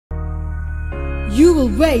You will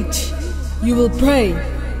wait, you will pray,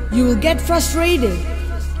 you will get frustrated,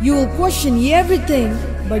 you will question everything,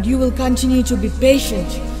 but you will continue to be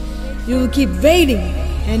patient. You will keep waiting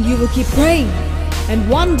and you will keep praying. And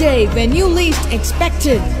one day when you least expect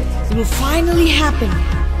it, it will finally happen.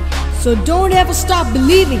 So don't ever stop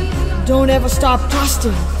believing, don't ever stop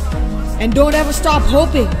trusting, and don't ever stop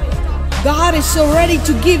hoping. God is so ready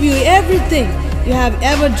to give you everything you have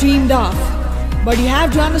ever dreamed of. But you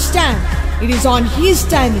have to understand, it is on His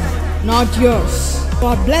timing, not yours.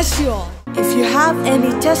 God bless you all. If you have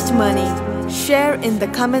any testimony, share in the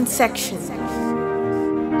comment section.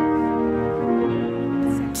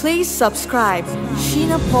 Please subscribe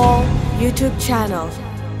Sheena Paul YouTube channel.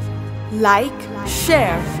 Like,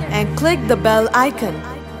 share and click the bell icon.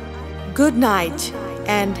 Good night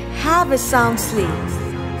and have a sound sleep.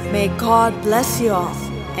 May God bless you all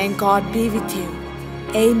and God be with you.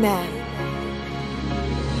 Amen.